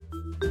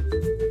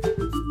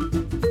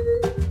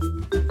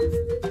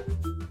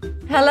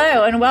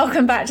Hello and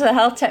welcome back to the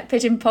Health Tech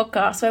Pigeon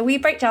podcast, where we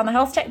break down the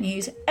health tech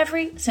news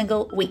every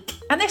single week.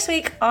 And this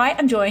week I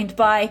am joined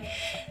by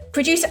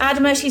producer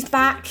Adama. She's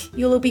back.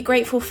 You'll all be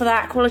grateful for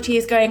that. Quality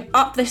is going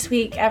up this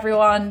week,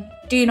 everyone.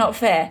 Do not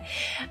fear.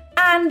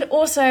 And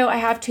also I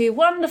have two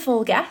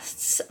wonderful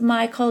guests,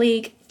 my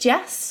colleague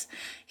Jess,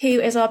 who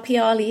is our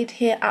PR lead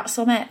here at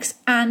SomX,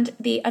 and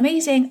the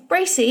amazing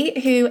Bracy,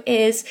 who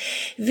is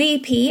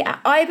VP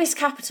at Ibis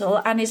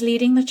Capital and is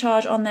leading the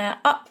charge on their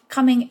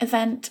upcoming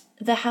event,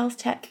 the Health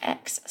Tech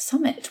X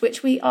Summit,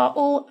 which we are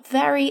all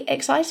very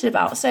excited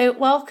about. So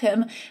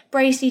welcome,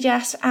 Bracy,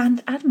 Jess,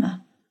 and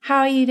Adama. How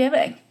are you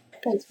doing?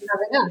 Thanks for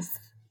having us.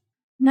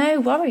 No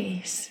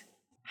worries.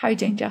 How are you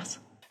doing, Jess?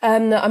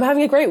 I'm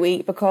having a great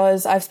week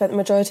because I've spent the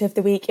majority of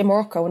the week in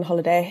Morocco on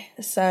holiday.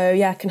 So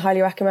yeah, I can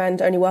highly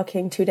recommend only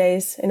working 2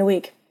 days in a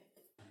week.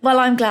 Well,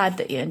 I'm glad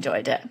that you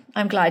enjoyed it.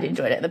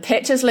 The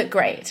pictures look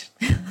great.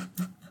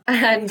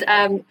 And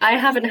I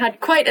haven't had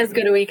quite as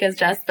good a week as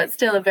Jess, but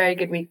still a very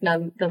good week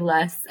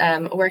nonetheless.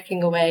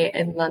 Working away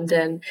in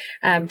London,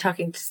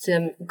 talking to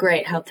some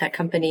great health tech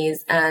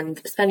companies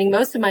and spending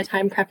most of my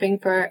time prepping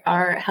for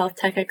our Health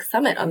Tech X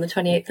Summit on the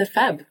 28th of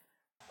Feb.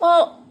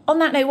 Well, on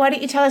that note, why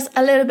don't you tell us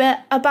a little bit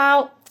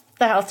about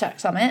the Health Tech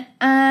Summit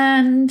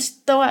and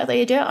the work that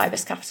you do at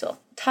Ibis Capital?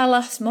 Tell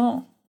us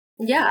more.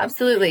 Yeah,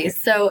 absolutely.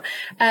 So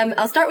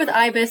I'll start with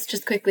Ibis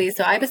just quickly.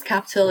 So Ibis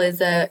Capital is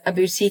a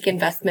boutique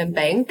investment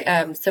bank.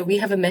 So we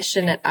have a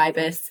mission at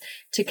Ibis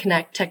to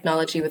connect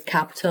technology with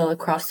capital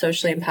across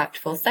socially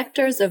impactful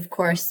sectors. Of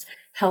course,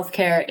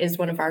 healthcare is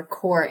one of our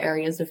core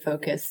areas of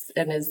focus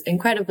and is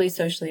incredibly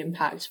socially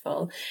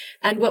impactful.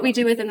 And what we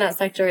do within that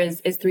sector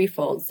is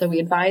threefold. So we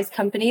advise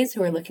companies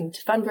who are looking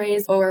to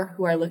fundraise or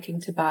who are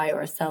looking to buy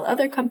or sell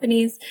other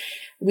companies.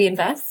 We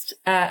invest,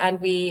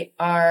 and we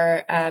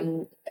are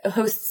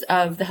hosts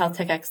of the Health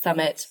Tech X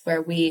Summit,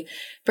 where we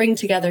bring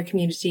together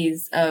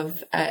communities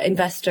of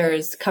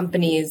investors,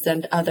 companies,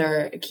 and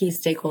other key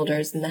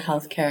stakeholders in the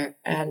healthcare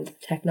and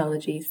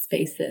technology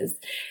spaces.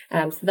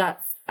 So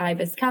that's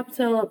Ibis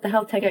Capital. The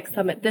Health Tech X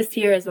Summit this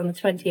year is on the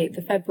 28th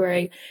of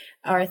February.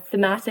 Our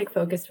thematic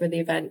focus for the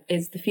event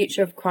is the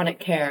future of chronic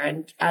care.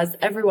 And as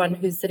everyone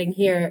who's sitting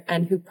here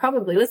and who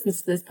probably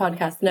listens to this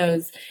podcast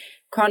knows,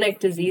 chronic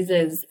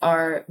diseases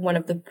are one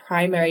of the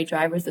primary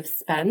drivers of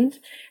spend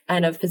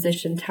and of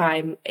physician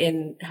time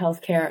in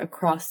healthcare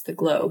across the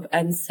globe.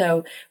 And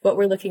so what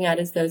we're looking at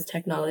is those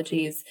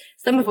technologies,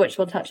 some of which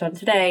we'll touch on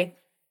today,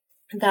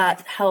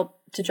 that help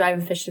to drive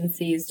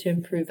efficiencies, to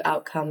improve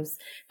outcomes,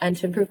 and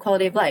to improve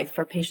quality of life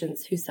for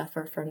patients who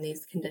suffer from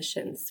these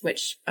conditions,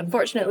 which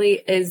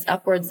unfortunately is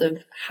upwards of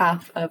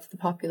half of the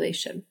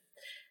population.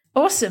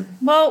 Awesome.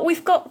 Well,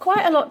 we've got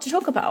quite a lot to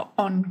talk about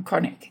on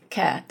chronic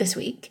care this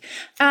week.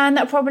 And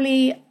that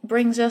probably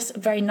brings us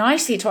very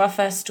nicely to our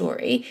first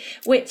story,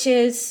 which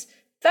is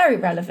very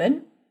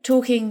relevant,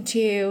 talking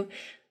to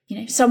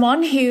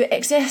someone who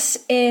exists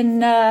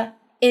in the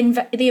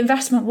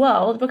investment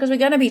world, because we're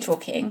going to be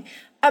talking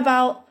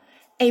about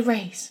a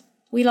raise.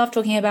 We love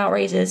talking about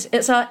raises.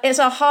 It's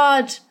a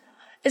hard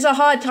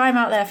time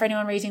out there for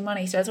anyone raising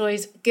money, so it's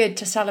always good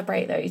to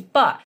celebrate those.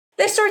 But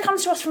this story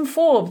comes to us from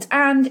Forbes,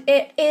 and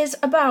it is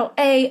about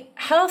a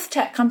health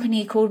tech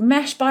company called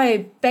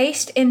MeshBio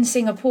based in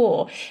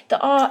Singapore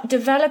that are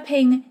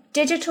developing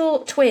digital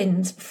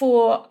twins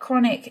for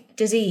chronic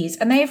disease.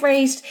 And they've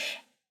raised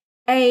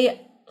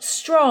a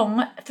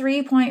strong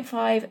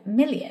 3.5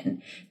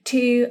 million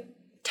to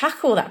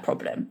tackle that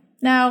problem.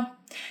 Now,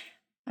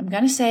 I'm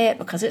going to say it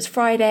because it's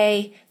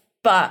Friday,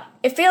 but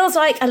it feels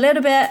like a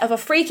little bit of a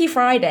Freaky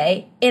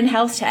Friday in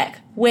health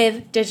tech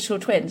with digital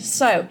twins.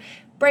 So,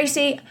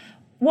 Bracy,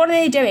 what are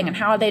they doing and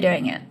how are they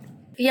doing it?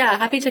 Yeah,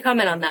 happy to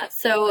comment on that.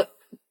 So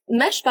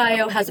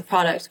MeshBio has a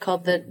product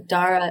called the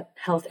Dara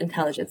Health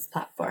Intelligence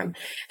Platform.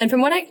 And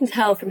from what I can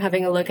tell from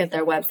having a look at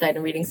their website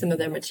and reading some of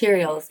their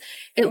materials,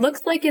 it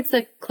looks like it's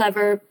a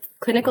clever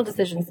clinical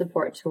decision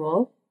support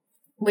tool,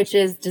 which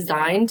is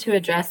designed to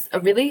address a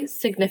really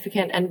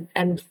significant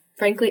and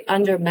frankly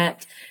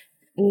undermet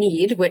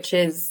need, which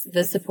is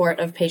the support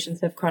of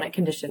patients with chronic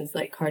conditions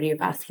like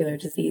cardiovascular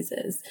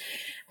diseases.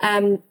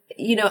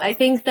 I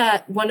think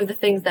that one of the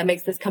things that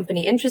makes this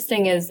company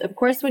interesting is, of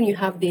course, when you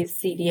have these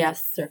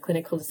CDS or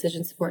clinical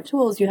decision support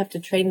tools, you have to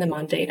train them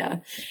on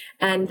data.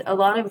 And a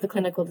lot of the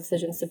clinical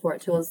decision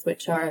support tools,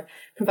 which are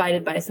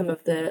provided by some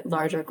of the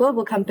larger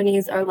global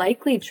companies, are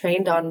likely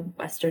trained on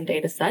Western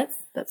data sets.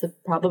 That's a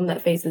problem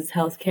that faces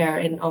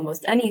healthcare in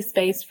almost any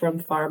space, from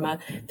pharma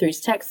through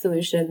to tech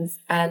solutions.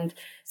 And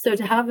so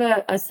to have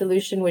a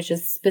solution which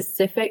is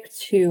specific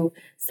to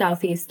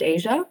Southeast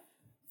Asia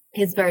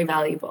is very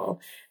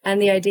valuable.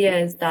 And the idea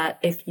is that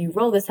if you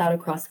roll this out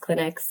across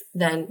clinics,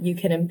 then you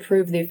can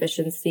improve the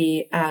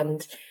efficiency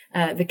and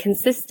the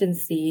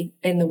consistency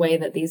in the way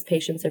that these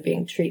patients are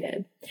being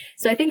treated.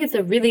 So I think it's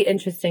a really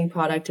interesting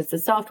product. It's a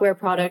software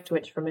product,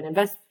 which from an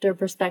investor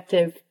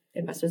perspective,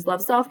 investors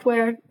love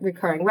software,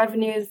 recurring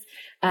revenues.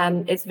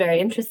 It's very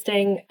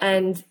interesting.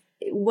 And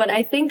what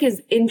I think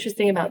is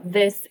interesting about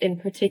this in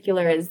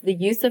particular is the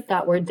use of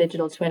that word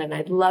digital twin. And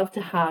I'd love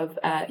to have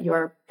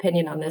your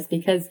opinion on this,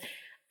 because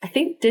I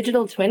think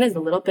digital twin is a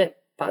little bit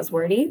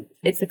buzzwordy.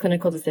 It's a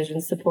clinical decision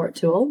support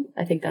tool.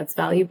 I think that's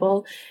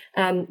valuable.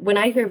 When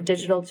I hear of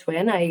digital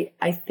twin,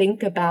 I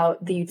think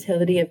about the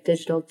utility of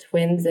digital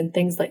twins in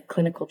things like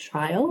clinical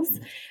trials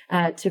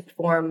to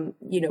form,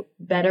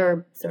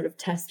 better sort of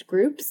test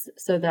groups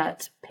so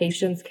that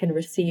patients can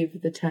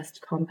receive the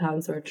test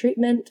compounds or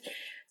treatment.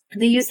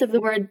 The use of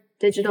the word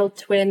digital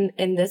twin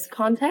in this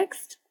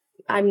context,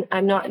 I'm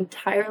not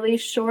entirely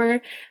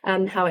sure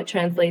how it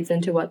translates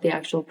into what the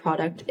actual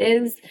product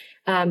is,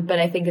 but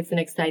I think it's an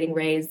exciting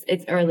raise.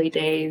 It's early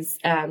days,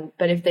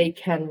 but if they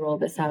can roll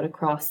this out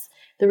across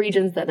the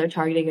regions that they're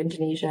targeting,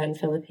 Indonesia and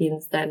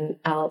Philippines, then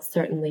I'll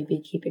certainly be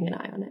keeping an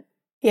eye on it.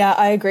 Yeah,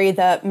 I agree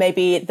that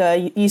maybe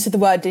the use of the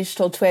word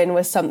digital twin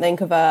was something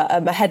of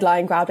a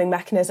headline grabbing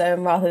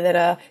mechanism rather than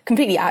a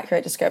completely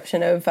accurate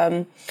description of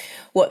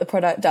what the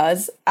product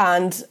does.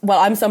 And well,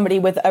 I'm somebody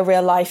with a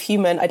real life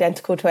human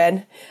identical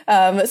twin.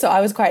 So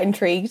I was quite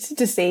intrigued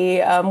to see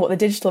what the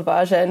digital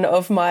version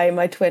of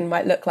my twin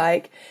might look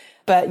like.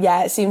 But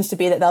yeah, it seems to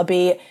be that they'll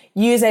be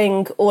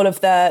using all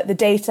of the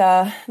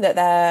data that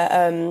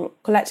they're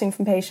collecting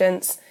from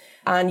patients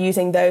and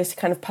using those to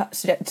kind of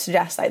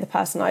suggest like the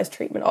personalized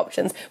treatment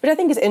options, which I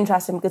think is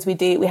interesting because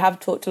we have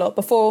talked a lot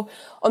before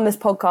on this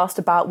podcast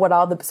about what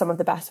are some of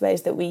the best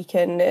ways that we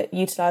can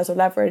utilize or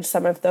leverage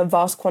some of the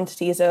vast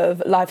quantities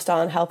of lifestyle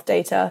and health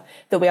data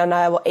that we are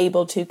now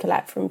able to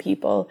collect from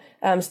people.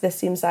 So this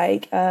seems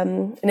like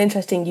an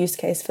interesting use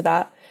case for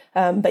that.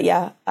 But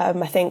yeah, I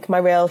think my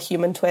real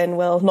human twin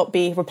will not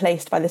be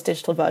replaced by this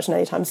digital version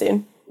anytime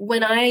soon.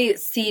 When I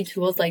see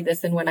tools like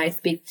this and when I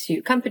speak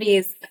to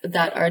companies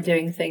that are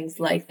doing things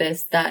like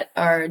this that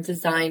are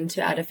designed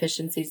to add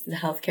efficiencies to the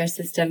healthcare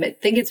system, I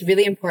think it's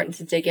really important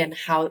to dig into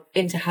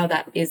how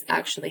that is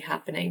actually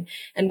happening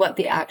and what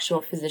the actual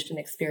physician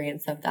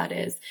experience of that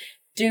is.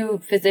 Do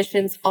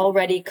physicians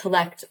already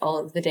collect all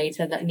of the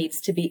data that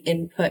needs to be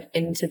input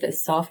into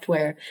this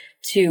software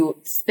to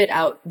spit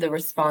out the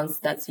response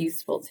that's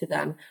useful to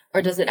them?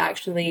 Or does it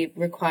actually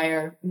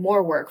require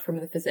more work from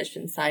the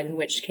physician side, in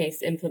which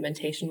case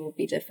implementation will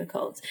be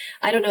difficult?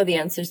 I don't know the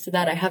answers to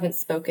that. I haven't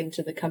spoken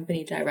to the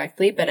company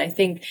directly, but I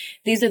think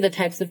these are the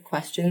types of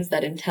questions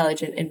that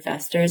intelligent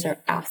investors are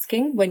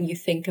asking when you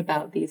think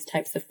about these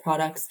types of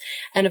products.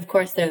 And of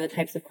course, they're the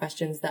types of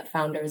questions that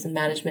founders and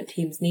management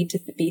teams need to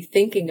be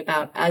thinking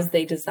about as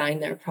they design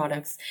their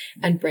products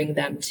and bring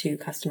them to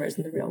customers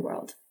in the real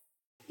world.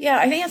 Yeah,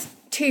 I think that's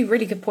two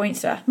really good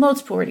points there,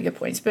 multiple really good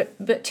points,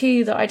 but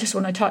two that I just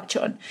want to touch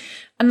on.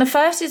 And the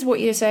first is what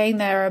you're saying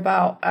there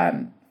about,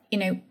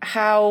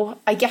 how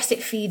I guess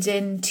it feeds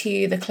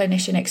into the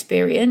clinician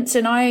experience.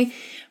 And I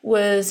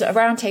was at a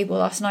roundtable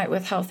last night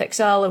with Health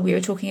Excel, and we were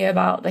talking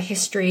about the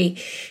history.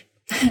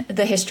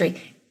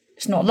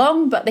 It's not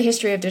long, but the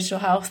history of digital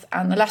health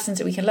and the lessons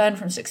that we can learn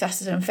from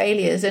successes and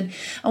failures. And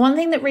one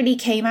thing that really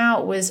came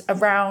out was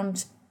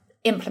around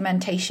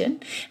implementation,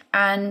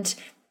 and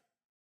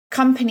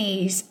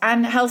companies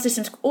and health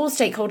systems, all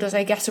stakeholders,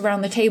 I guess,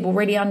 around the table,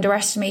 really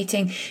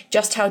underestimating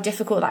just how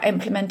difficult that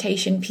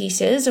implementation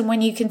piece is. And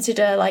when you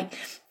consider, like,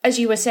 as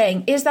you were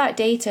saying, is that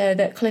data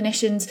that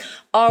clinicians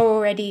are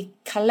already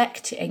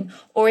collecting,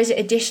 or is it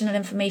additional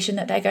information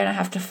that they're going to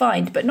have to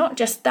find? But not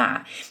just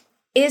that,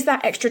 is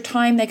that extra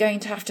time they're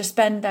going to have to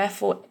spend,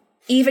 therefore,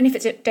 even if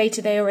it's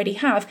data they already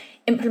have,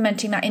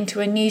 implementing that into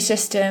a new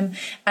system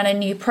and a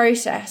new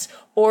process?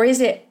 Or is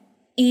it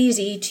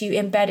easy to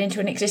embed into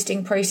an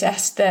existing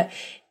process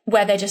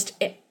where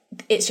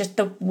it's just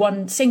the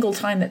one single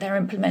time that they're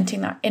implementing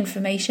that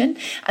information?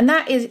 And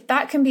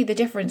that can be the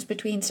difference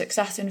between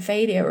success and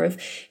failure of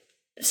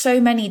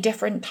so many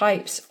different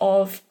types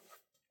of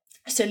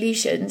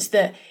solutions,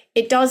 that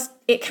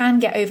it can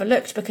get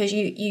overlooked because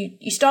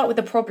you start with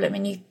a problem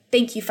and you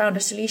think you found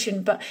a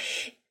solution, but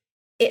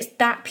it's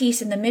that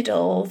piece in the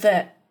middle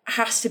that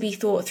has to be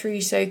thought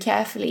through so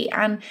carefully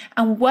and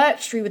worked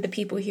through with the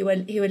people who are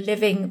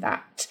living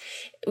that.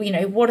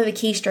 What are the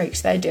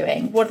keystrokes they're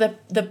doing? What are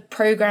the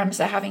programs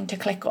they're having to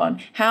click on?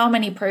 How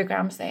many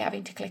programs they're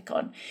having to click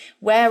on?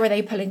 Where are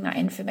they pulling that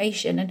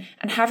information?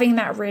 And having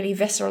that really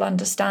visceral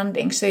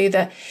understanding so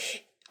that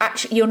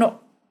actually you're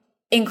not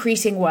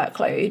increasing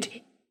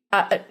workload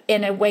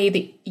in a way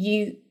that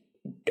you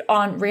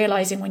aren't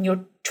realizing when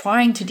you're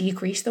trying to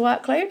decrease the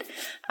workload.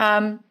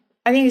 I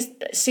think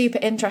it's super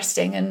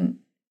interesting and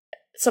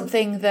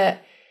something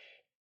that,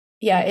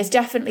 is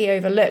definitely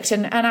overlooked.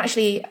 And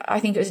actually, I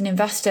think it was an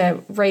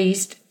investor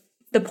raised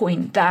the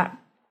point that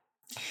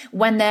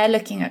when they're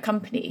looking at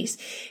companies,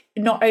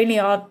 not only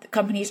are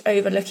companies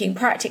overlooking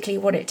practically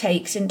what it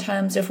takes in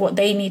terms of what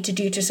they need to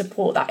do to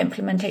support that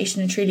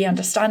implementation and truly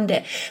understand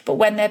it, but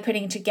when they're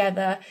putting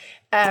together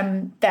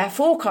their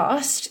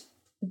forecast,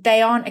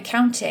 they aren't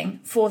accounting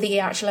for the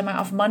actual amount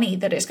of money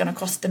that it's going to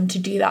cost them to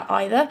do that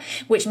either,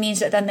 which means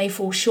that then they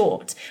fall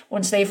short.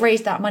 Once they've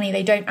raised that money,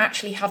 they don't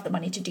actually have the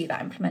money to do that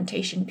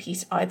implementation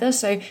piece either.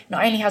 So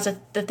not only has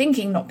the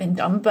thinking not been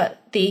done,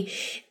 but the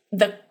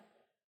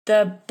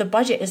the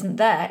budget isn't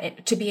there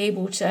to be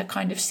able to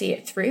kind of see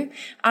it through.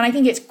 And I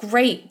think it's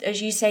great,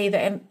 as you say,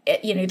 that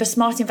the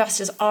smart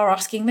investors are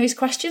asking those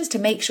questions to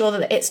make sure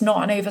that it's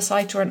not an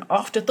oversight or an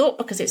afterthought,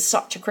 because it's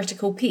such a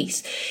critical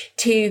piece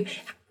to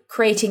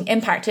creating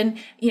impact and,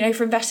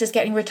 for investors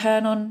getting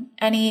return on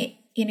any,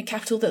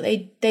 capital that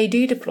they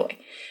do deploy.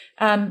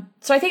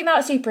 So I think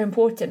that's super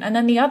important. And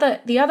then the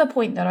other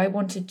point that I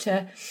wanted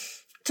to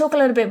talk a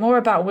little bit more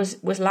about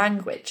was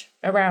language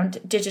around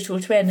digital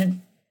twin.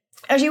 And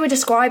as you were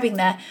describing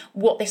there,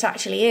 what this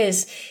actually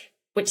is,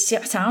 which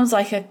sounds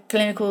like a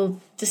clinical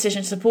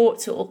decision support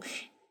tool,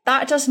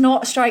 that does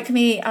not strike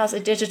me as a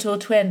digital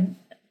twin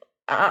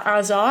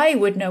as I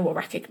would know or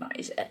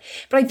recognize it.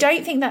 But I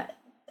don't think that,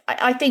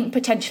 I think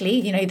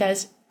potentially,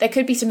 there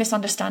could be some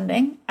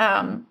misunderstanding.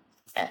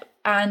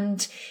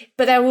 But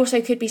there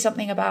also could be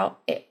something about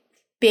it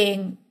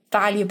being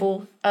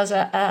valuable as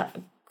a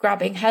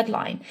grabbing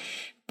headline.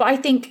 But I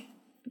think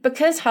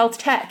because health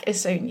tech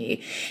is so new,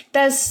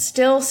 there's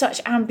still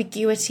such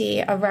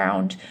ambiguity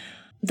around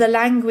the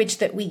language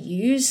that we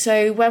use.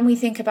 So when we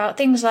think about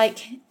things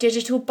like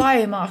digital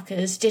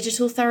biomarkers,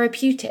 digital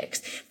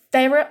therapeutics,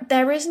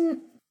 there isn't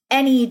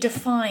any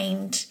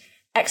defined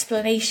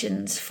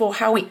explanations for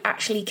how we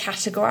actually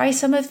categorize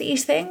some of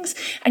these things.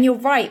 And you're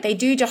right, they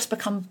do just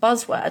become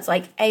buzzwords.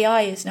 Like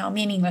AI is now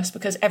meaningless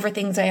because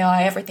everything's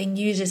AI, everything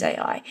uses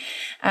AI.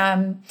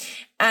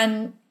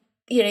 And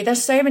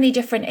there's so many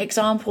different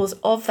examples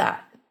of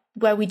that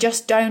where we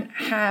just don't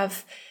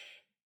have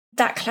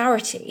that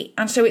clarity.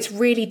 And so it's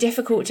really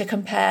difficult to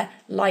compare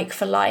like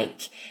for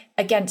like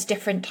against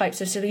different types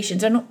of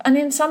solutions. And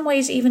in some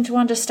ways, even to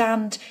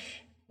understand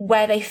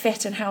where they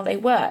fit and how they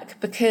work.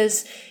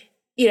 Because,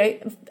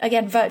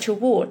 again, virtual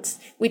wards,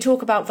 we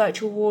talk about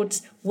virtual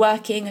wards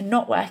working and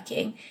not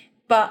working,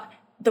 but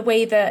the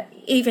way that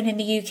even in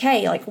the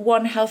UK, like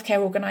one healthcare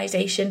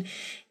organisation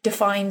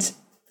defines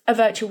a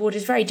virtual ward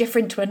is very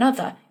different to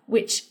another,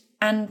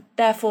 and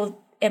therefore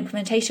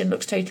implementation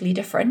looks totally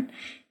different.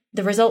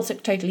 The results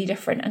look totally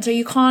different. And so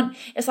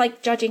it's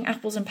like judging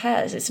apples and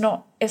pears. It's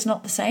not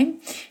the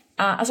same.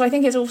 So I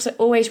think it's also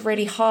always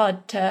really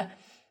hard to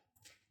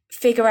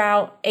figure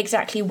out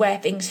exactly where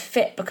things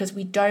fit, because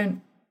we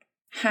don't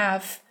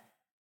have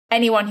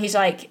anyone who's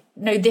like,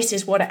 no, this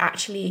is what it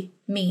actually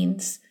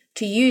means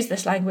to use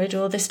this language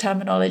or this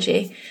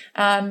terminology.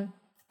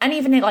 And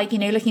even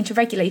looking to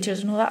regulators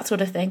and all that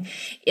sort of thing,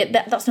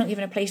 that's not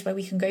even a place where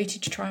we can go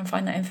to try and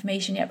find that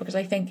information yet, because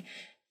I think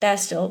they're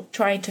still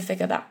trying to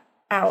figure that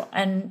out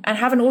and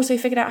haven't also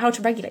figured out how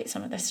to regulate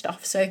some of this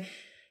stuff. So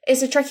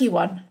it's a tricky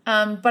one.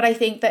 But I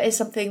think that is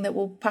something that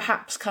will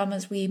perhaps come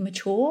as we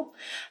mature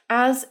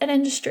as an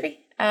industry.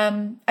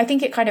 I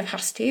think it kind of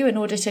has to, in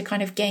order to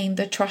kind of gain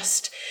the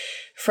trust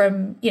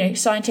from,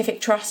 scientific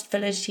trust,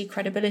 validity,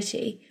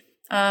 credibility.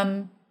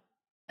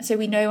 So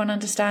we know and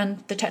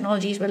understand the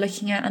technologies we're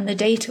looking at and the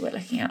data we're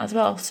looking at as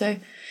well. So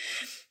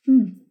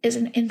it's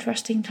an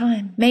interesting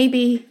time.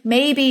 Maybe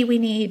we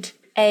need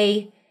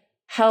a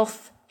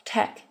health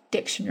tech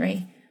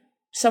dictionary.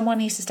 Someone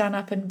needs to stand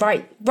up and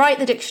write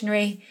the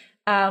dictionary,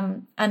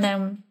 and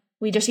then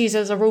we just use it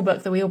as a rule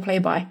book that we all play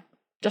by,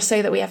 just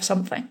so that we have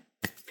something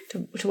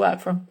to work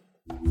from.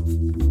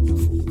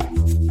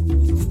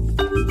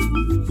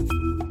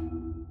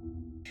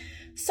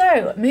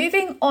 So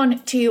moving on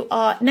to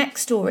our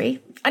next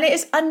story, and it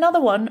is another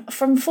one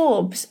from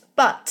Forbes,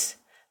 but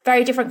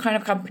very different kind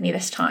of company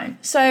this time.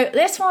 So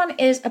this one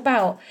is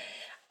about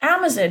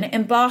Amazon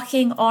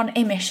embarking on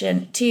a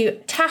mission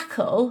to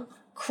tackle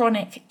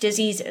chronic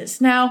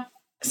diseases. Now,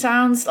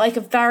 sounds like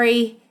a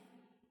very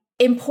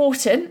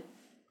important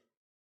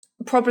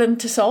problem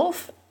to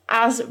solve.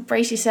 As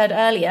Bracey said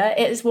earlier,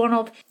 it is one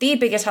of the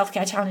biggest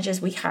healthcare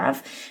challenges we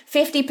have.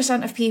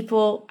 50% of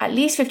people, at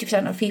least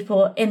 50% of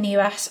people in the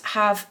US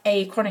have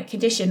a chronic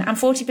condition, and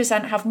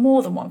 40% have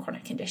more than one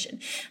chronic condition.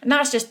 And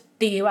that's just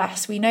the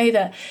US. We know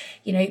that,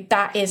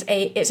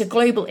 it's a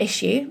global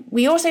issue.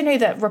 We also know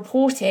that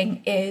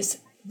reporting is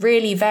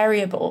really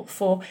variable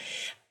for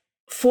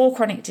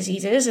chronic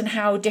diseases and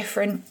how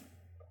different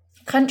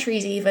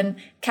countries even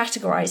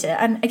categorize it.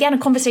 And again, a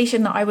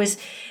conversation that I was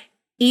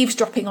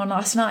eavesdropping on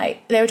last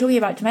night, they were talking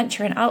about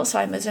dementia and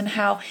Alzheimer's, and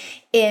how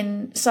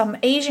in some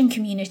Asian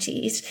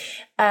communities,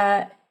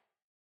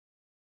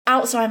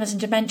 Alzheimer's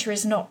and dementia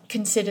is not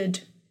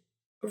considered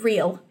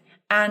real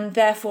and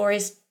therefore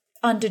is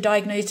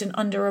underdiagnosed and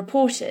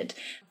underreported.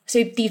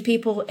 So these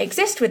people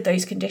exist with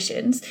those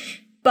conditions,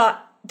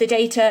 but the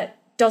data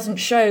doesn't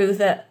show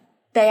that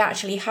they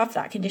actually have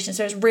that condition.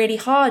 So it's really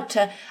hard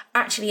to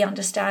actually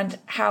understand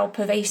how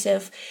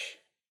pervasive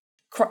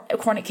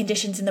chronic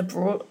conditions in the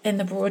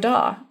broad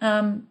are.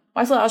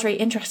 I thought that was really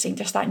interesting,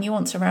 just that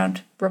nuance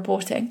around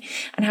reporting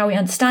and how we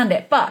understand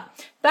it. But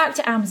back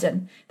to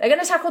Amazon, they're going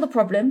to tackle the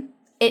problem.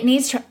 It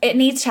needs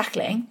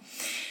tackling.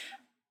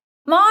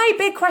 My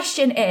big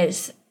question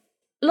is,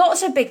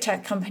 lots of big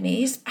tech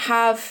companies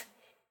have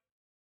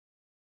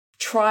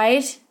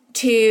tried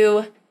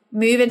to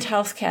move into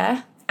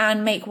healthcare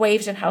and make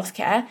waves in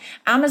healthcare.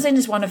 Amazon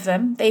is one of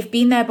them. They've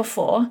been there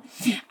before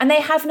and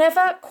they have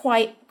never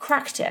quite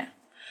cracked it.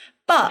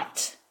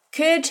 But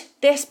could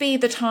this be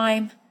the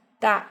time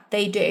that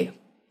they do?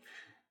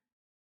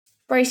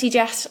 Bracy,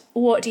 Jess,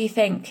 what do you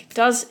think?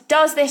 Does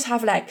this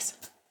have legs?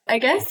 I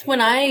guess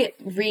when I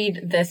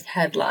read this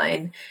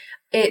headline,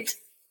 it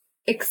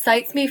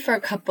excites me for a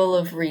couple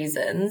of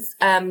reasons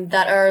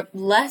that are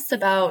less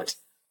about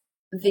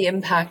the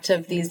impact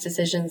of these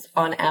decisions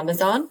on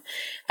Amazon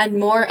and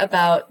more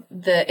about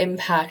the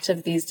impact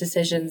of these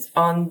decisions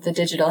on the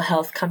digital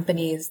health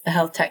companies, the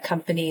health tech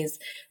companies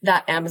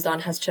that Amazon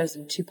has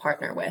chosen to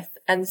partner with.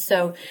 And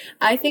so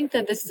I think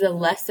that this is a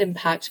less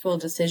impactful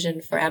decision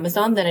for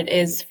Amazon than it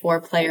is for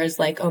players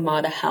like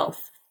Omada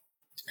Health,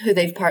 who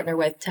they've partnered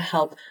with to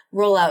help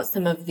roll out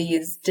some of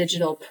these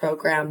digital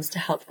programs to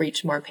help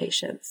reach more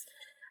patients.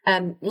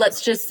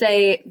 Let's just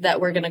say that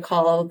we're going to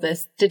call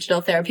this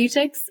digital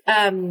therapeutics,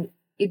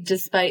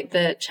 despite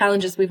the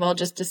challenges we've all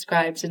just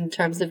described in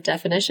terms of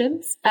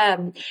definitions.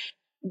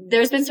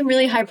 There's been some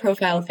really high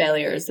profile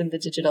failures in the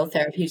digital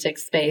therapeutic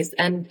space.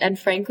 And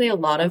frankly, a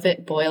lot of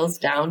it boils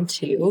down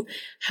to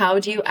how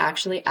do you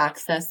actually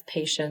access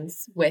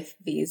patients with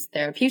these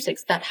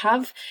therapeutics that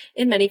have,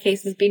 in many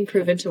cases, been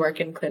proven to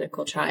work in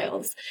clinical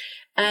trials.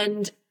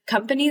 And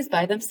companies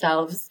by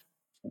themselves,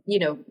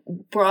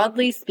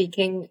 broadly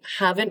speaking,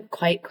 haven't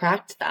quite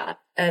cracked that.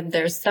 And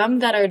there's some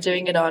that are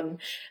doing it on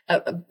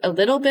a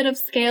little bit of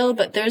scale,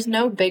 but there's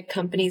no big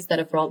companies that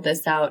have rolled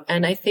this out.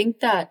 And I think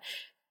that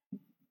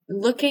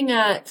looking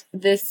at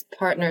this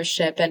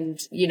partnership and,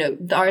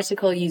 the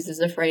article uses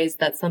a phrase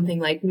that's something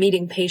like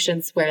meeting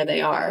patients where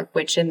they are,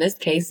 which in this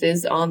case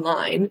is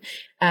online.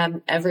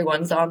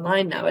 Everyone's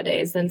online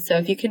nowadays. And so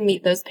if you can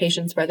meet those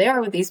patients where they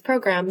are with these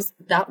programs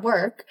that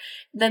work,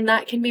 then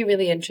that can be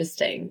really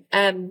interesting.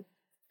 And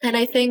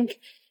I think,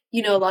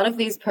 a lot of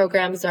these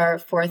programs are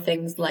for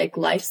things like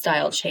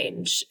lifestyle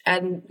change.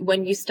 And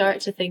when you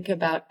start to think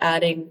about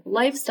adding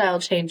lifestyle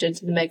change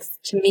into the mix,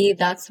 to me,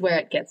 that's where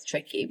it gets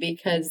tricky,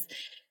 because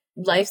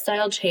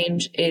lifestyle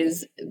change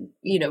is,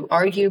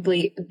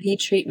 arguably the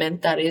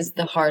treatment that is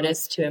the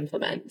hardest to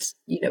implement.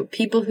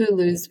 People who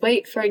lose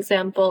weight, for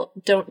example,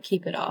 don't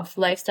keep it off.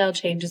 Lifestyle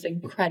change is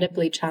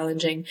incredibly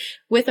challenging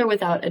with or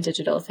without a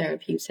digital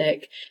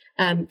therapeutic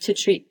to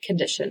treat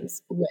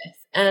conditions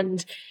with.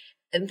 And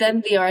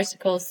then the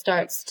article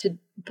starts to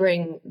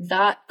bring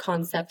that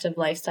concept of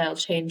lifestyle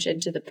change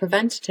into the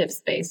preventative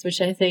space,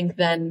 which I think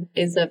then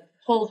is a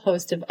whole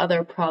host of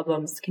other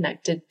problems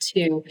connected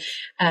to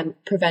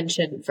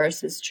prevention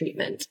versus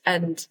treatment.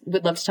 And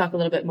would love to talk a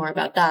little bit more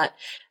about that.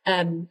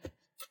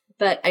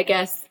 But I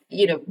guess,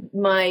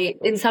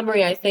 in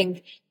summary,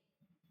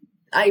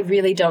 I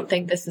really don't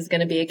think this is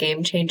going to be a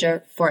game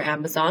changer for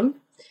Amazon.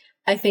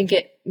 I think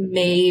it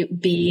may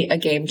be a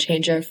game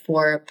changer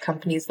for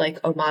companies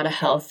like Omada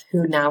Health,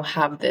 who now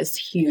have this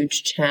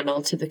huge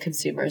channel to the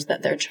consumers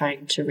that they're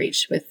trying to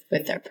reach with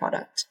their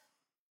product.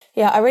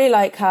 Yeah, I really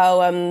like how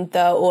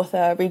the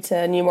author,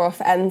 Rita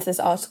Numeroff, ends this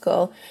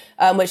article,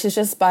 which is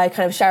just by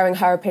kind of sharing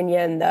her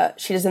opinion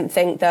that she doesn't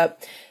think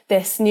that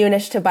this new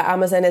initiative by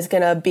Amazon is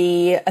going to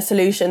be a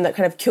solution that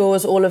kind of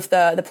cures all of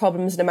the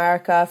problems in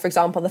America. For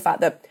example, the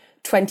fact that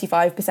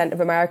 25% of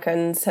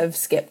Americans have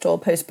skipped or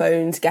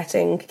postponed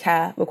getting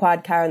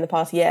required care in the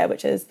past year,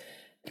 which is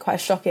quite a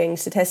shocking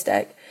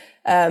statistic.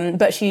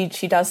 But she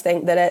does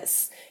think that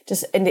it's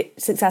just a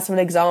successful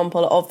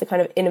example of the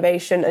kind of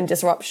innovation and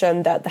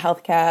disruption that the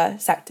healthcare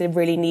sector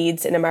really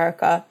needs in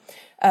America.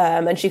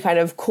 And she kind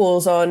of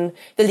calls on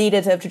the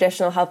leaders of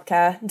traditional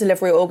healthcare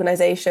delivery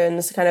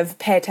organizations to kind of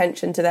pay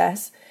attention to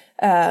this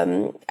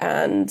and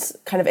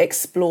kind of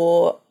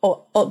explore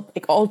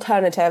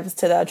alternatives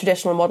to the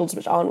traditional models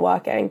which aren't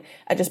working,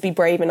 and just be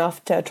brave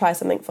enough to try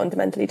something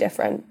fundamentally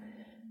different.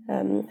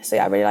 So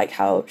yeah, I really like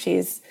how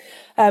she's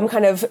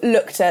kind of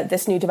looked at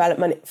this new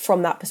development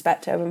from that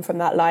perspective and from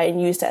that light,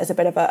 and used it as a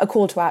bit of a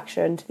call to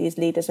action to these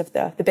leaders of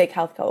the big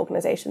healthcare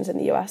organizations in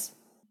the US.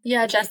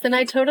 Yeah, Justin,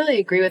 I totally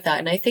agree with that.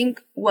 And I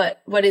think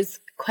what is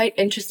quite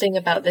interesting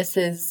about this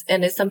is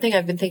something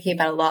I've been thinking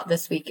about a lot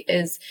this week,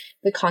 is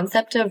the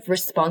concept of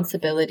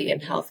responsibility in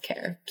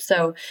healthcare.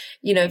 So,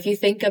 if you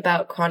think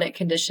about chronic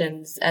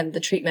conditions and the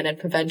treatment and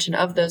prevention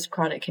of those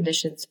chronic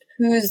conditions,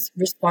 whose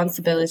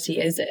responsibility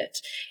is it?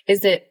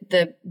 Is it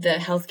the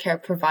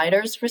healthcare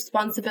provider's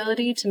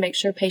responsibility to make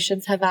sure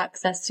patients have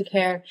access to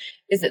care?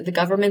 Is it the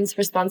government's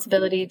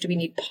responsibility? Do we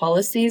need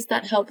policies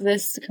that help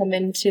this come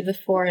into the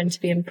fore and to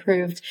be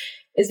improved?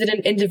 Is it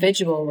an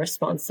individual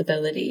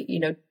responsibility?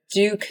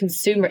 Do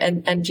consumer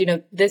and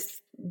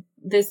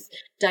this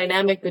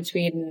dynamic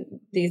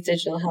between these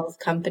digital health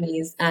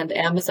companies and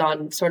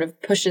Amazon sort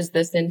of pushes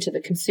this into the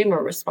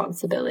consumer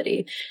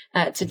responsibility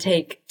to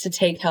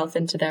take health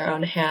into their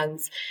own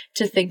hands,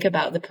 to think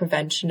about the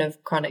prevention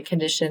of chronic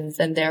conditions,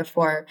 and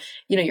therefore,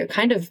 you're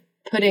kind of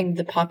putting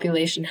the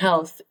population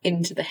health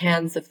into the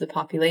hands of the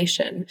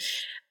population.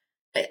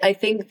 I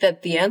think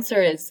that the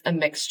answer is a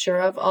mixture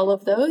of all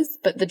of those,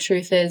 but the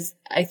truth is,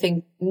 I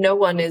think no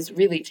one is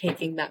really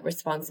taking that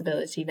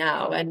responsibility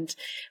now. And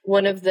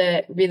one of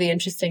the really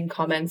interesting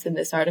comments in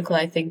this article,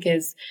 I think,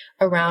 is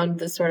around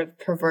the sort of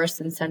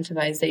perverse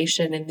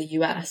incentivization in the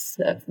US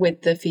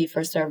with the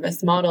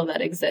fee-for-service model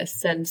that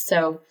exists. And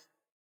so,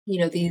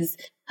 these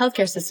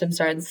healthcare systems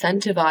are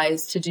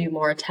incentivized to do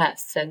more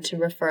tests and to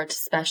refer to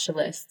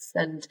specialists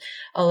and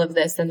all of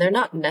this. And they're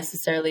not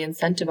necessarily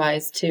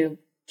incentivized to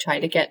try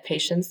to get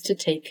patients to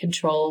take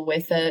control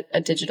with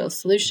a digital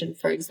solution,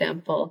 for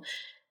example.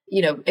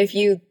 If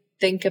you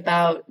think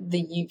about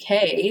the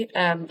UK,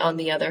 on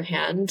the other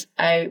hand,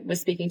 I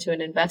was speaking to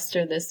an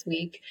investor this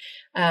week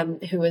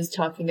who was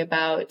talking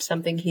about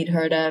something he'd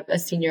heard a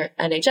senior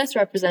NHS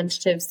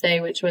representative say,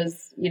 which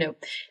was,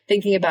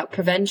 thinking about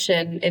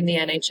prevention in the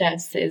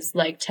NHS is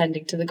like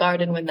tending to the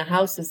garden when the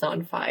house is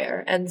on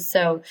fire. And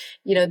so,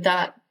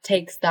 that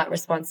takes that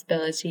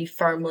responsibility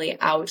firmly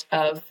out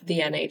of the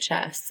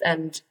NHS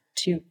and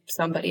to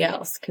somebody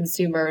else,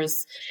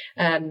 consumers,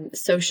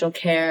 social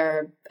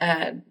care,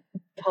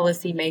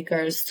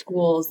 policymakers,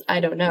 schools, I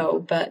don't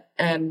know. But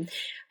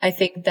I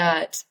think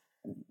that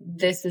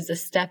this is a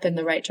step in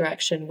the right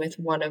direction with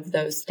one of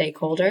those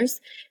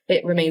stakeholders.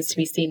 It remains to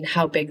be seen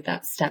how big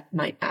that step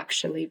might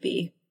actually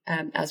be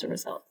as a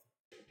result.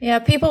 Yeah,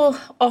 people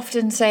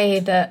often say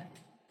that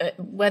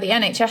where the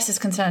NHS is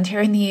concerned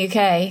here in the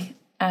UK,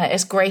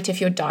 it's great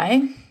if you're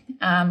dying.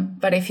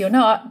 But if you're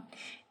not,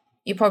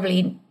 you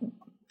probably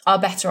are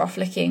better off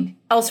looking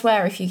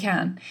elsewhere if you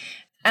can.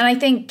 And I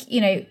think,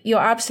 you're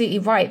absolutely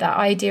right. That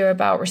idea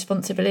about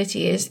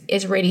responsibility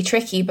is really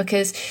tricky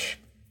because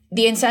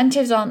the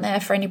incentives aren't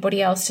there for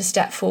anybody else to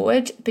step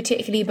forward,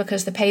 particularly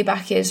because the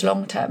payback is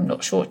long-term,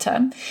 not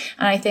short-term.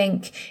 And I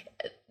think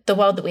the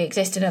world that we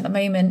exist in at the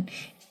moment,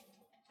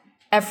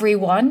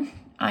 everyone,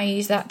 I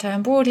use that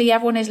term broadly,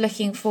 everyone is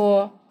looking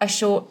for a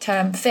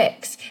short-term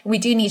fix. We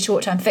do need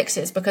short-term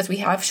fixes because we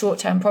have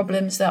short-term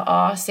problems that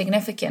are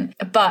significant.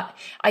 But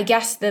I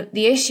guess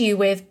the issue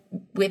with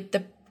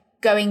the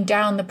going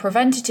down the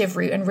preventative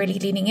route and really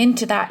leaning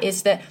into that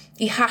is that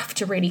you have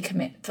to really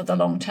commit for the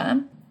long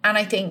term. And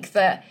I think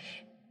that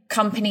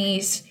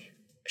companies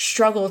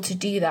struggle to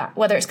do that,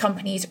 whether it's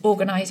companies,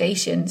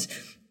 organizations,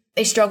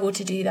 they struggle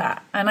to do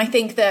that. And I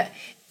think that,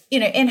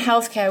 in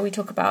healthcare, we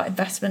talk about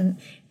investment,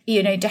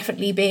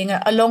 definitely being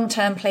a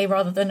long-term play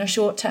rather than a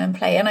short-term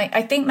play. And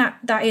I think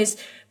that is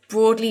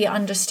broadly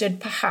understood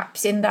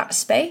perhaps in that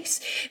space,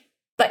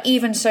 but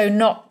even so,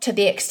 not to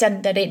the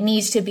extent that it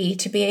needs to be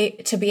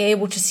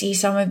able to see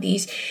some of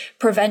these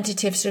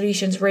preventative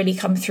solutions really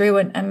come through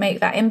and make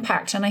that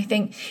impact. And I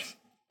think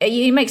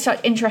you make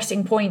such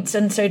interesting points,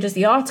 and so does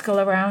the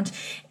article around,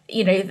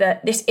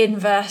 that this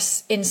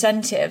inverse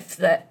incentive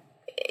that,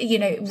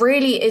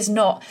 really is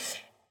not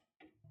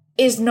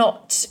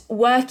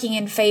working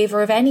in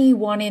favor of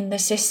anyone in the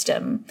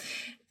system,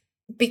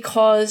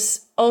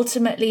 because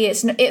ultimately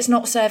it's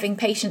not serving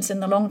patients in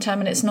the long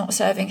term and it's not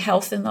serving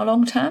health in the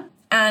long term.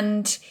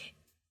 And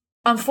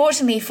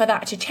unfortunately, for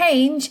that to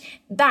change,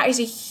 that is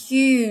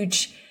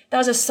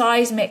a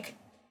seismic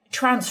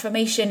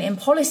transformation in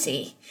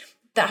policy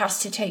that has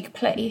to take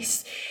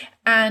place.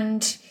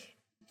 And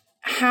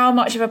how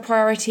much of a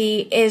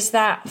priority is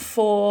that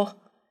for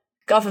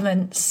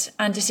governments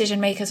and decision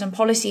makers and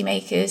policy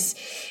makers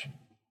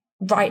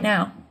right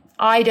now?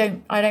 I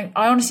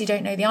honestly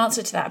don't know the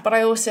answer to that, but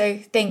I also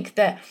think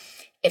that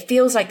it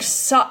feels like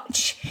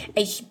such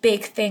a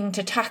big thing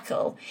to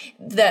tackle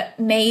that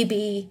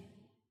maybe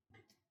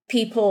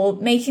people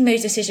making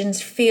those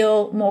decisions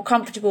feel more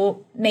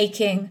comfortable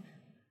making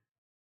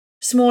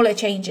smaller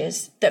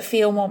changes that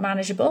feel more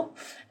manageable,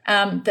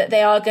 that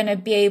they are going to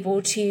be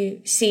able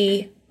to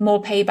see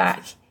more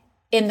payback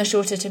in the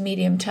shorter to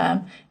medium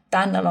term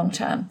than the long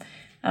term.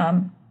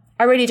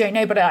 I really don't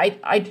know, but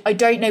I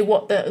don't know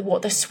what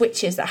the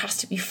switch is that has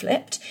to be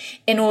flipped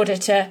in order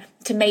to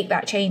make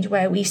that change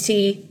where we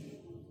see,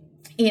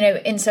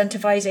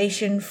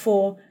 incentivization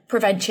for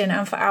prevention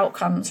and for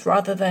outcomes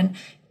rather than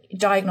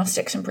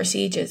diagnostics and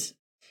procedures.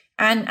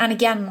 And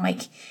again,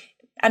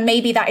 and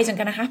maybe that isn't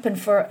going to happen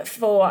for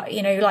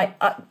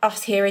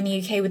us here in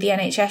the UK with the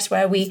NHS,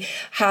 where we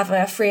have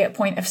a free at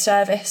point of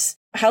service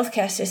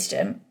healthcare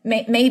system.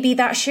 Maybe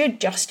that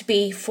should just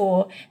be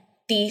for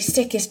the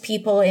sickest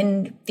people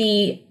in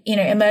the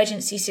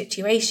emergency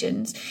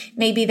situations.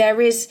 Maybe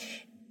there is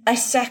a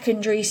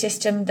secondary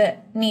system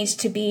that needs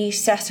to be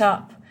set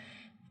up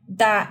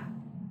that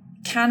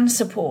can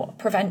support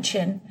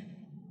prevention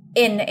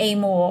in a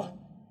more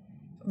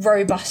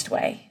robust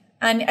way.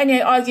 And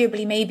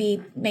arguably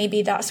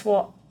maybe that's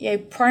what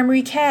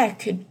primary care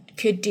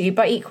could do,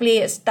 but equally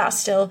that's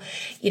still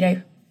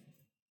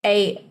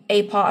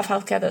a part of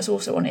healthcare that's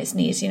also on its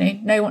knees.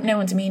 No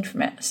one's immune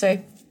from it.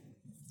 So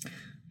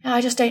I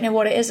just don't know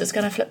what it is that's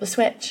going to flip the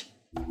switch.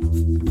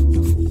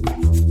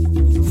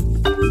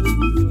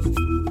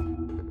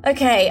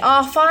 Okay,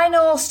 our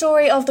final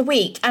story of the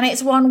week, and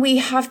it's one we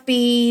have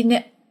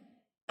been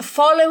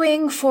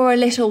following for a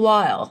little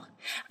while.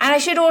 And I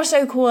should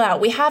also call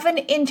out, we haven't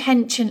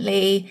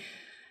intentionally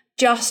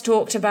just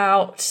talked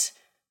about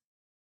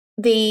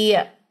the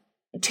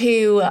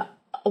two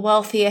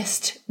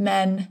wealthiest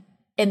men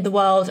in the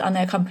world and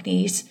their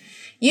companies.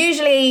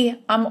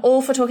 Usually, I'm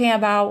all for talking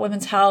about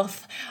women's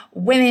health,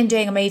 women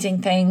doing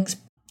amazing things.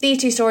 These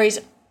two stories,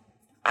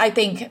 I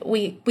think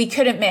we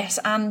couldn't miss.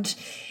 And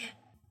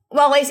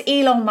well, it's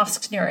Elon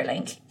Musk's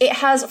Neuralink. It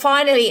has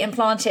finally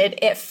implanted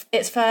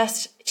its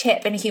first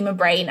chip in a human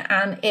brain,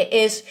 and it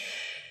is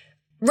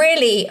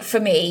really, for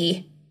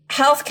me,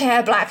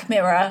 healthcare Black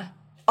Mirror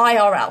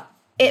IRL.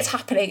 It's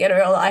happening in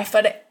real life,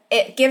 but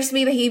it gives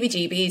me the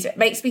heebie-jeebies. It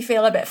makes me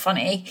feel a bit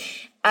funny.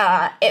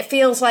 It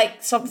feels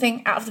like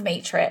something out of the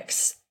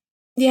Matrix.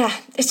 Yeah,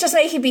 it's just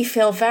making me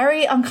feel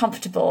very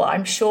uncomfortable.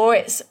 I'm sure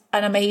it's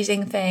an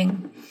amazing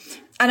thing.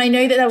 And I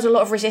know that there was a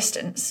lot of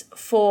resistance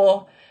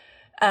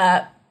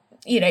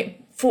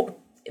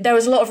there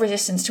was a lot of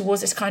resistance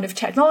towards this kind of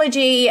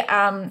technology.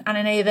 And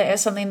I know that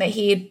it's something that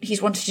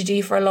he's wanted to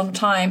do for a long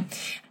time.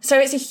 So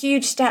it's a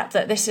huge step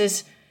that this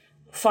has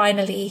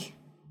finally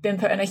been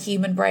put in a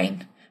human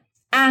brain.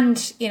 And,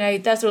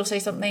 there's also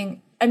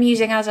something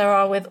amusing, as there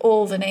are with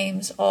all the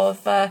names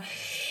of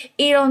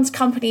Elon's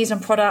companies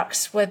and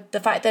products, with the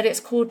fact that it's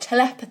called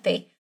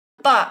telepathy.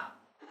 But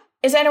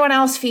is anyone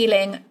else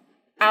feeling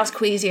as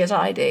queasy as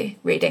I do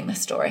reading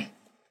this story?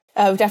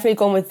 We've definitely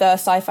gone with the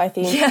sci-fi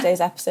theme for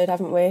today's episode,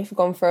 haven't we? We've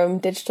gone from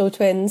digital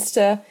twins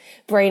to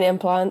brain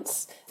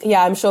implants.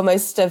 Yeah, I'm sure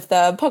most of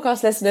the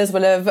podcast listeners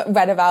will have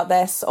read about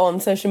this on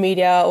social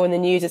media or in the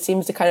news. It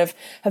seems to kind of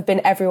have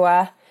been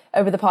everywhere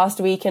over the past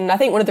week. And I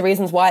think one of the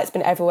reasons why it's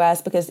been everywhere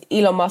is because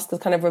Elon Musk has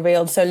kind of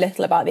revealed so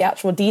little about the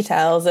actual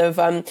details of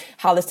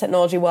how this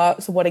technology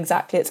works or what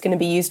exactly it's going to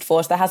be used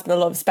for. So there has been a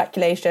lot of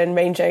speculation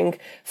ranging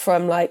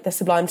from like the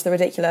sublime to the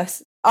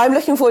ridiculous. I'm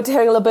looking forward to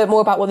hearing a little bit more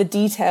about what the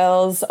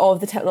details of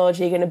the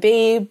technology are going to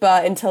be.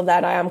 But until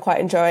then, I am quite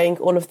enjoying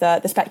all of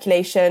the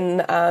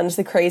speculation and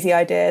the crazy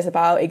ideas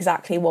about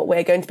exactly what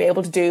we're going to be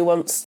able to do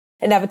once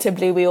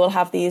inevitably we all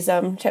have these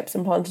chips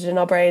implanted in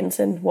our brains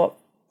in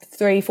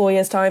 3-4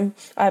 years time,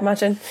 I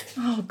imagine.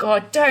 Oh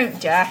God,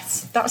 don't,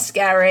 Jess. That's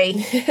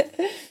scary.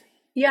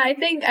 Yeah,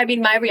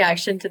 my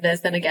reaction to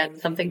this, and again,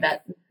 something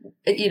that,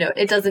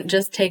 it doesn't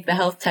just take the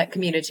health tech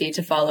community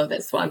to follow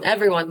this one.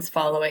 Everyone's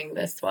following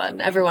this one.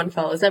 Everyone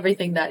follows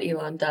everything that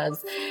Elon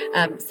does,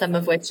 some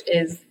of which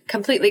is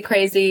completely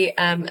crazy,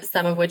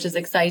 some of which is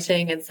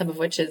exciting, and some of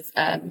which is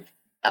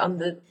on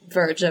the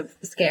verge of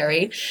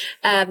scary.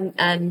 And,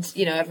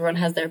 everyone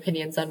has their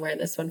opinions on where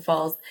this one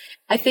falls.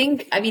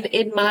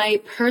 In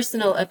my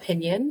personal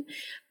opinion,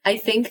 I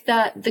think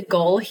that the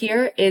goal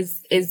here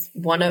is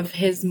one of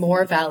his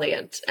more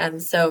valiant.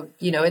 And so,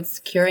 it's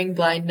curing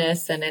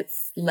blindness and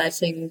it's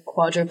letting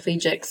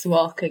quadriplegics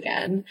walk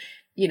again.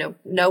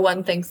 No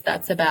one thinks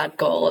that's a bad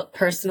goal.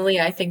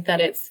 Personally, I think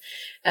that it's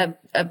a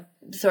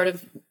sort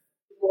of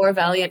more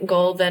valiant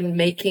goal than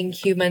making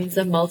humans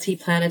a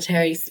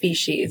multi-planetary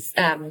species,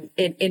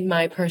 in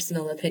my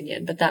personal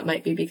opinion. But that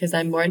might be because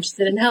I'm more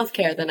interested in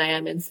healthcare than I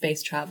am in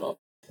space travel.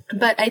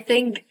 But I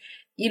think,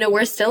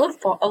 we're still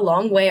a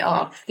long way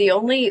off. The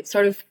only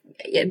sort of,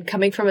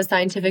 coming from a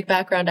scientific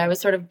background, I was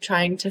sort of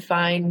trying to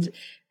find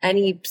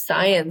any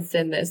science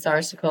in this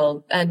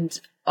article. And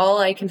all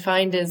I can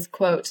find is,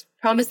 quote,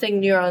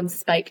 promising neuron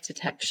spike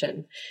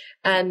detection.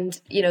 And,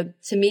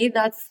 to me,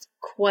 that's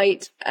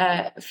quite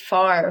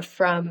far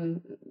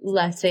from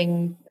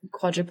letting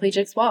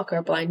quadriplegics walk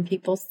or blind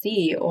people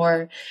see,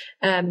 or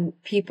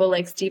people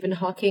like Stephen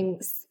Hawking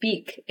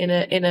speak in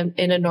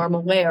a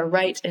normal way or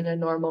write in a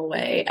normal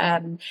way.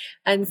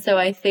 And so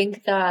I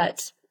think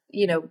that,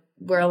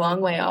 we're a long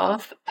way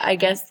off. I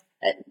guess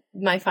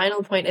my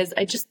final point is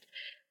I just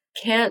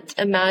can't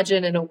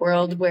imagine in a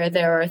world where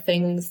there are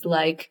things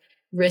like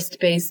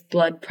wrist-based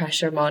blood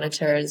pressure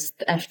monitors,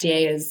 the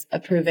FDA is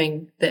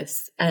approving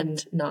this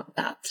and not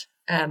that.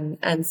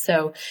 And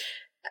so,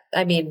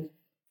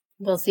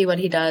 we'll see what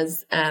he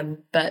does.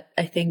 But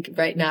I think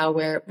right now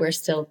we're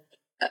still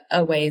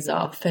a ways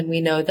off. And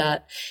we know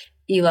that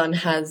Elon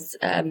has,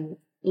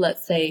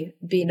 let's say,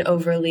 been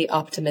overly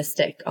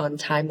optimistic on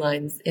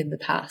timelines in the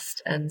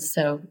past. And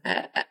so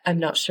I'm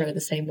not sure the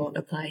same won't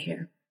apply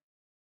here.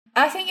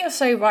 I think you're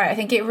so right. I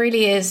think it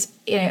really is,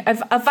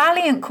 a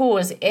valiant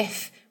cause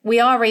if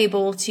we are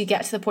able to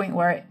get to the point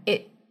where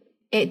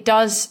it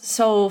does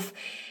solve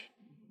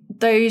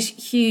those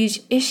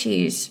huge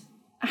issues.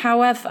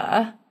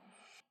 However,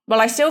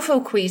 I still feel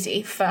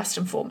queasy first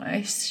and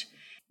foremost,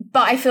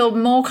 but I feel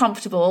more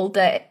comfortable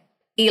that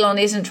Elon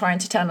isn't trying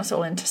to turn us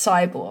all into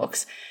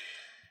cyborgs.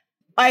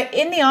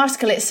 In the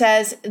article, it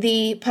says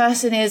the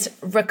person is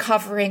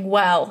recovering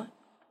well.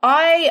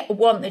 I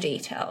want the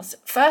details.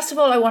 First of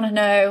all, I want to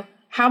know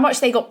how much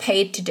they got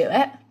paid to do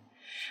it.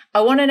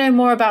 I want to know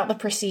more about the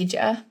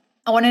procedure.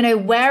 I want to know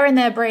where in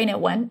their brain it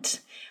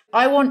went.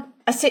 I want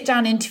a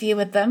sit-down interview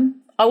with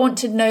them. I want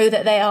to know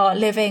that they are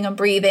living and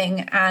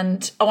breathing,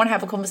 and I want to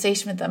have a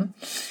conversation with them,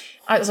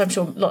 as I'm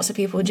sure lots of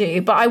people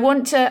do. But I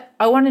want to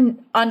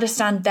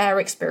understand their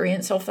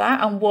experience of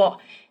that and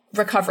what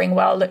recovering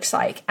well looks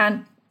like.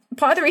 And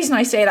part of the reason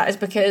I say that is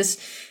because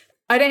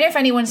I don't know if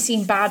anyone's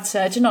seen Bad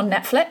Surgeon on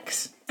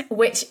Netflix,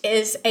 which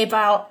is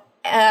about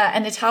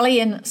an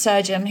Italian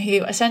surgeon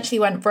who essentially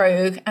went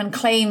rogue and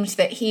claimed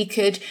that he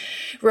could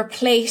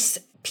replace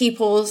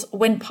people's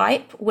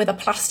windpipe with a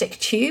plastic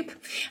tube,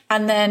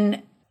 and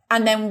then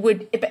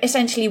would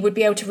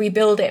be able to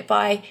rebuild it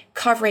by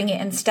covering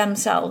it in stem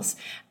cells.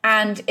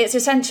 And it's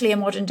essentially a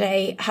modern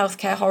day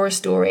healthcare horror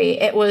story.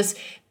 It was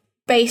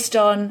based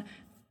on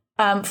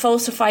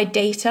falsified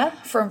data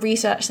from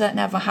research that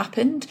never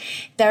happened.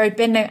 There had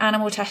been no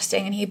animal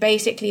testing, and he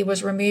basically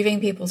was removing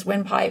people's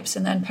windpipes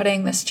and then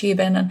putting this tube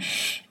in and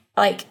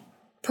like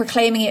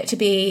proclaiming it to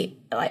be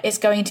like it's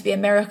going to be a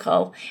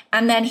miracle.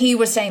 And then he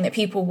was saying that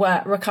people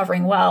were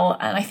recovering well,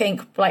 and I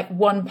think like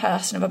one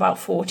person of about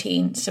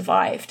 14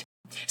 survived.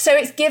 So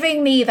it's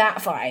giving me that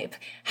vibe.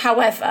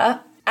 However,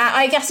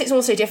 I guess it's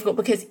also difficult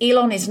because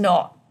Elon he's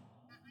not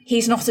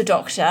a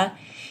doctor,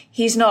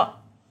 he's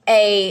not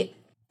a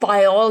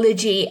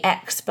biology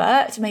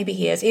expert. Maybe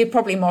he is. He's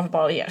probably more of a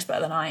biology expert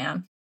than I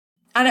am.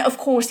 And of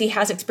course, he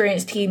has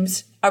experienced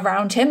teams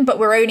around him, but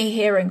we're only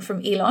hearing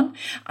from Elon.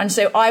 And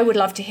so I would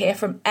love to hear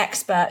from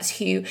experts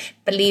who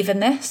believe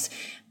in this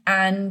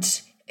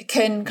and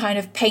can kind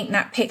of paint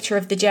that picture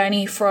of the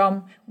journey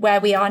from where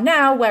we are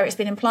now, where it's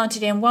been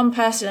implanted in one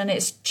person and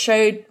it's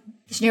showed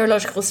this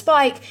neurological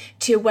spike,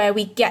 to where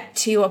we get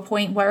to a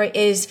point where it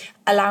is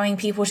allowing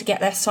people to get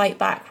their sight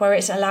back, where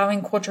it's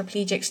allowing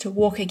quadriplegics to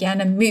walk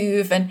again and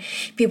move, and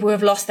people who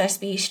have lost their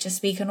speech to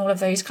speak, and all of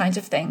those kinds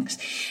of things.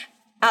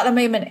 At the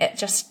moment, it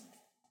just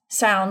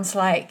sounds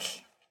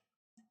like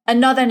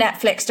another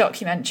Netflix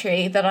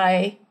documentary that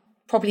I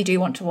probably do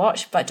want to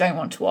watch, but don't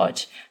want to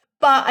watch.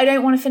 But I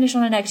don't want to finish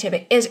on a negative.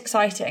 It is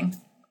exciting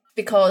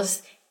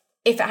because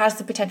if it has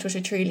the potential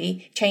to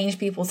truly change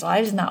people's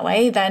lives in that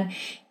way, then,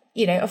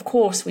 you know, of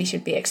course we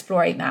should be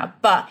exploring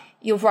that. But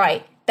you're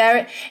right.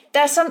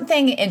 There's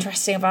something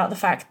interesting about the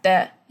fact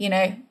that, you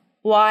know,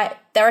 why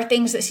there are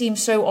things that seem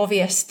so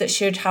obvious that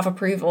should have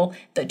approval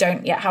that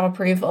don't yet have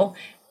approval.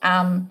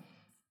 But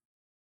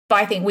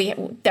I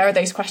think there are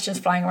those questions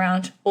flying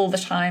around all the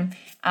time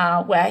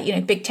where, you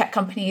know, big tech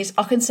companies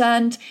are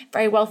concerned,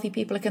 very wealthy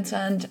people are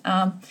concerned,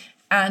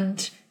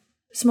 and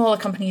smaller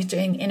companies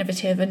doing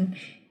innovative and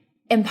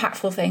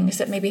impactful things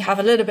that maybe have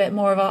a little bit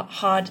more of a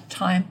hard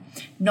time.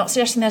 Not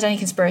suggesting there's any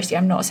conspiracy,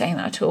 I'm not saying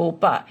that at all,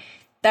 but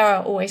there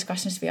are always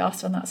questions to be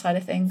asked on that side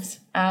of things.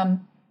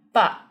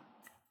 But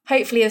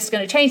hopefully this is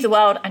going to change the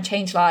world and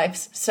change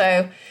lives.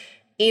 So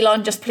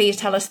Elon, just please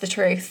tell us the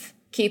truth.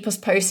 Keep us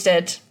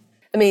posted.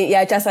 I mean,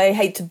 yeah, Jess, I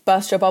hate to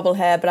burst your bubble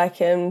here, but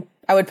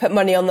I would put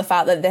money on the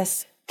fact that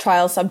this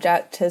trial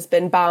subject has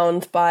been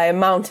bound by a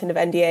mountain of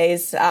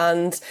NDAs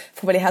and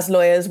probably has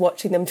lawyers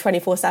watching them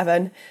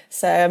 24/7.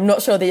 So I'm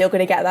not sure that you're going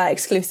to get that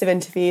exclusive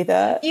interview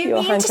that you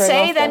mean to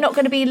say after. They're not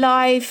going to be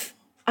live.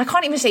 I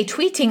can't even say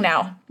tweeting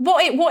now.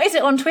 What is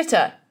it on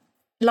Twitter?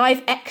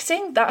 Live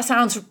Xing? That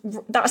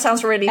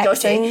sounds really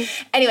dodgy.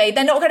 Anyway,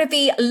 they're not going to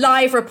be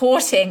live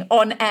reporting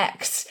on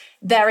X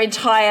their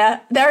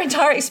entire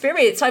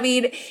experience. I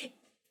mean,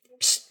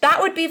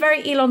 that would be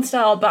very Elon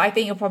style, but I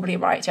think you're probably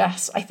right,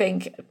 Jess. I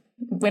think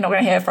we're not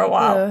going to hear for a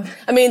while.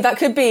 I mean, that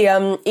could be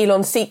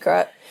Elon's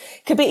secret.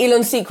 Could be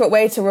Elon's secret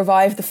way to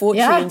revive the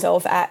fortunes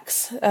of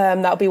X.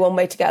 That would be one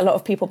way to get a lot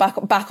of people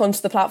back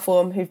onto the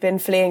platform who've been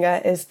fleeing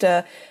it, is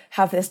to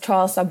have this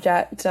trial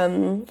subject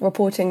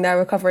reporting their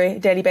recovery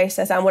daily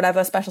basis and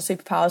whatever special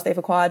superpowers they've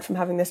acquired from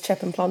having this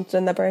chip implanted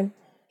in their brain.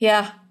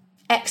 Yeah.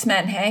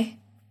 X-Men, hey?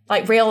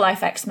 Like real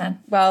life X-Men.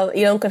 Well,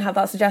 Elon can have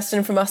that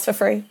suggestion from us for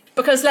free.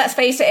 Because let's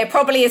face it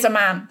probably is a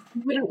man.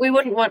 We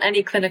wouldn't want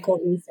any clinical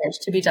research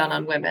to be done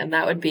on women.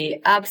 That would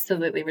be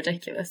absolutely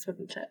ridiculous,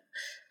 wouldn't it?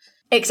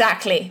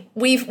 Exactly.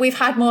 We've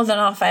had more than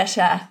our fair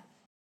share.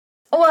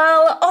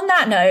 Well, on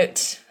that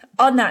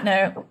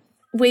note,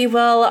 we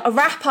will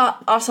wrap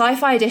up our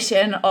sci-fi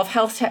edition of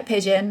Health Tech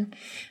Pigeon.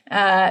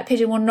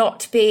 Pigeon will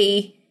not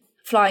be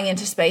flying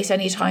into space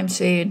anytime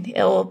soon.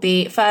 It will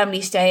be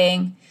firmly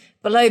staying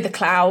below the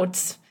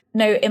clouds.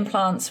 No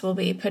implants will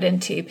be put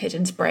into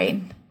Pigeon's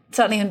brain.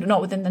 Certainly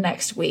not within the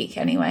next week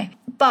anyway.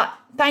 But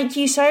thank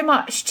you so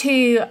much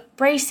to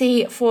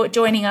Bracy for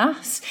joining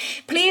us.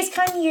 Please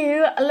can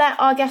you let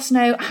our guests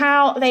know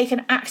how they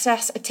can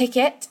access a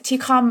ticket to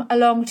come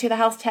along to the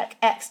Health Tech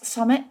X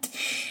Summit,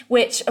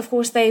 which of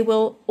course they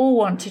will all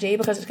want to do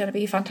because it's going to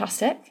be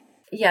fantastic.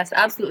 Yes,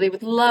 absolutely.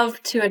 Would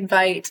love to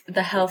invite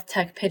the Health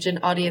Tech Pigeon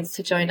audience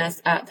to join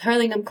us at the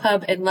Hurlingham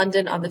Club in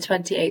London on the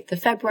 28th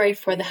of February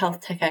for the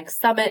Health Tech X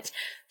Summit,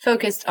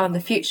 focused on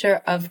the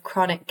future of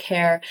chronic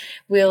care.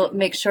 We'll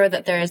make sure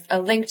that there is a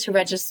link to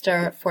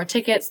register for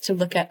tickets to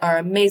look at our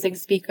amazing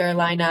speaker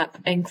lineup,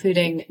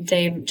 including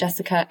Dame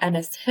Jessica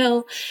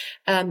Ennis-Hill,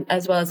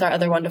 as well as our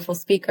other wonderful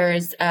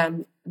speakers.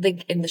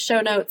 Link in the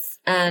show notes,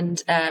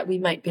 and we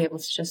might be able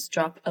to just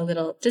drop a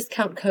little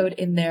discount code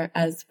in there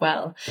as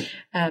well.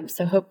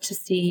 So hope to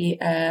see,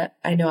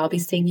 I know I'll be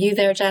seeing you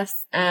there,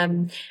 Jess,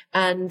 and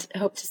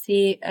hope to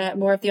see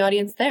more of the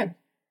audience there.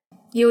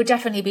 You will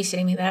definitely be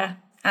seeing me there,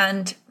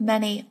 and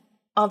many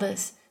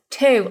others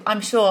too,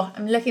 I'm sure.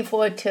 I'm looking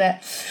forward to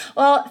it.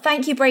 Well,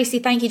 thank you,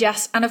 Bracey. Thank you,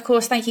 Jess. And of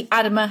course, thank you,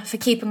 Adama, for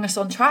keeping us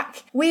on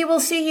track. We will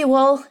see you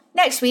all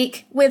next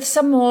week with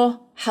some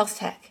more health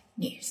tech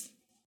news.